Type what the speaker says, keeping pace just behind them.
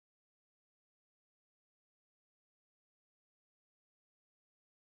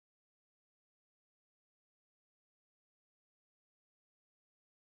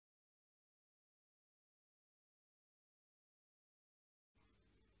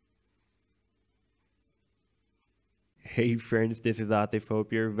Hey friends, this is Atif.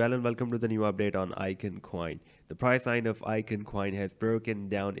 Hope you're well and welcome to the new update on KuCoin. The price line of KuCoin has broken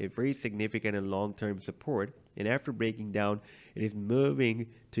down a very significant and long-term support, and after breaking down, it is moving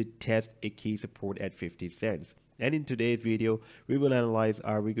to test a key support at 50 cents. And in today's video, we will analyze,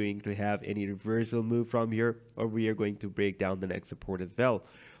 are we going to have any reversal move from here, or we are going to break down the next support as well.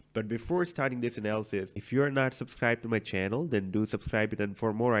 But before starting this analysis, if you are not subscribed to my channel, then do subscribe it, and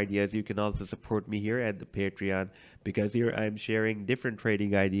for more ideas you can also support me here at the Patreon, because here I am sharing different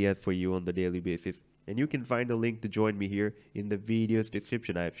trading ideas for you on the daily basis, and you can find a link to join me here in the video's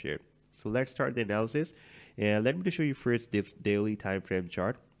description I've shared. So let's start the analysis, and let me show you first this daily time frame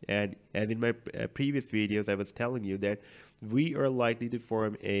chart. And as in my previous videos, I was telling you that we are likely to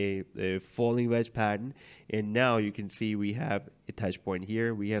form a falling wedge pattern, and now you can see we have a touch point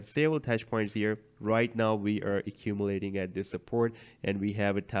here, we have several touch points here. Right now we are accumulating at this support, and we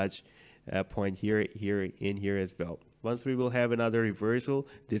have a touch point here as well. Once we will have another reversal,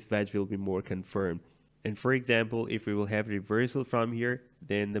 this wedge will be more confirmed. And for example, if we will have reversal from here,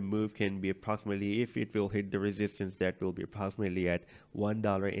 then the move can be approximately, if it will hit the resistance, that will be approximately at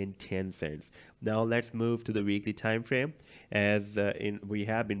 $1.10. Now let's move to the weekly time frame. As we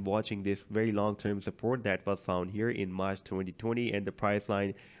have been watching this very long-term support that was found here in March 2020, and the price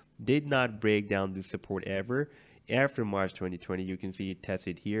line did not break down this support ever. After March 2020, you can see it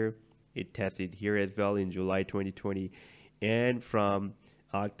tested here as well in July 2020, and from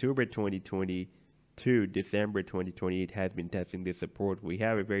October 2020 to December 2020, it has been testing this support. We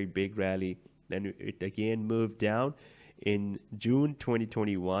have a very big rally, then it again moved down in June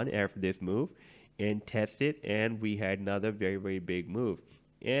 2021 after this move and tested, and we had another very big move,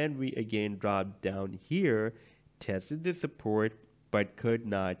 and we again dropped down here, tested the support, but could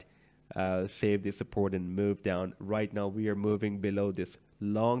not save the support and move down. Right now we are moving below this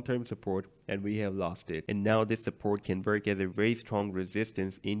long-term support, and we have lost it. And now this support can work as a very strong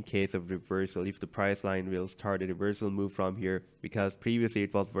resistance in case of reversal, if the price line will start a reversal move from here, because previously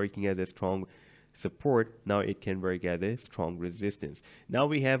it was working as a strong support. Now it can work as a strong resistance. Now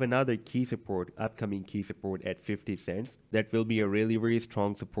we have another key support, upcoming key support at 50 cents. That will be a really very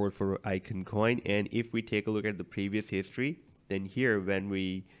strong support for KuCoin. And if we take a look at the previous history, then here when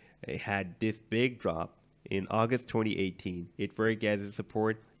we had this big drop in August 2018, it worked as a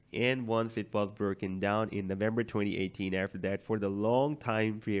support, and once it was broken down in November 2018, after that for the long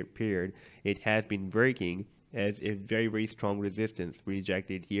time period it has been working as a very strong resistance. We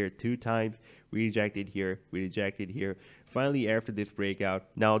rejected here 2 times, we rejected here, we rejected here. Finally, after this breakout,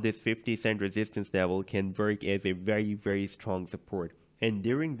 now this 50-cent resistance level can work as a very strong support. And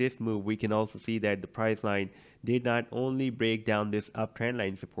during this move, we can also see that the price line did not only break down this uptrend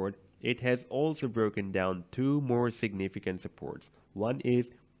line support, it has also broken down 2 more significant supports. One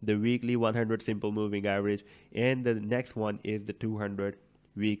is the weekly 100 simple moving average, and the next one is the 200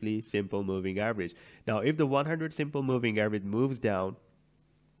 weekly simple moving average. Now if the 100 simple moving average moves down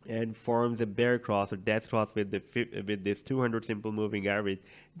and forms a bear cross or death cross with this 200 simple moving average,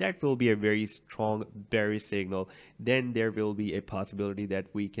 that will be a very strong bearish signal. Then there will be a possibility that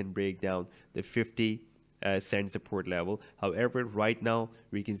we can break down the 50 cent support level. However, right now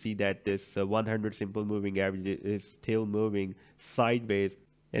we can see that this 100 simple moving average is still moving sideways,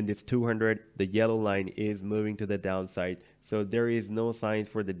 and this 200, the yellow line, is moving to the downside. So there is no signs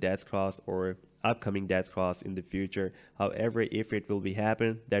for the death cross or upcoming death cross in the future. However, if it will be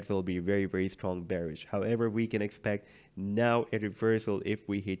happen, that will be very strong bearish. However, we can expect now a reversal if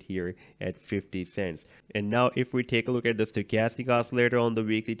we hit here at 50 cents. And now if we take a look at the stochastic oscillator on the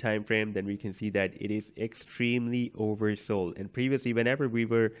weekly time frame, then we can see that it is extremely oversold. And previously, whenever we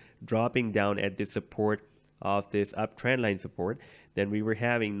were dropping down at the support of this uptrend line support, then we were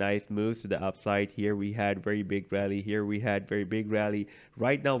having nice moves to the upside. Here we had very big rally, here we had very big rally.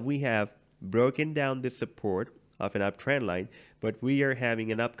 Right now we have broken down the support of an uptrend line, but we are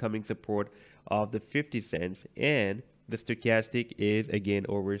having an upcoming support of the 50 cents, and the stochastic is again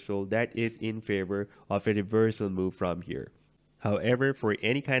oversold. That is in favor of a reversal move from here. However, for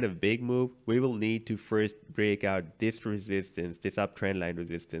any kind of big move, we will need to first break out this resistance, this uptrend line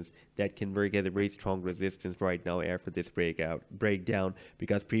resistance, that can work as a very strong resistance right now after this breakdown,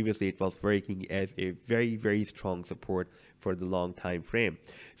 because previously it was working as a very strong support for the long time frame.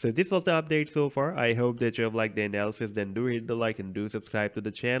 So this was the update so far. I hope that you have liked the analysis. Then do hit the like and do subscribe to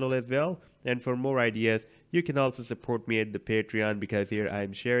the channel as well. And for more ideas, you can also support me at the Patreon, because here I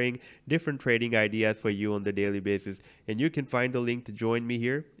am sharing different trading ideas for you on the daily basis, and you can find the link to join me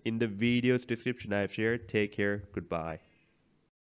here in the video's description I have shared. Take care. Goodbye.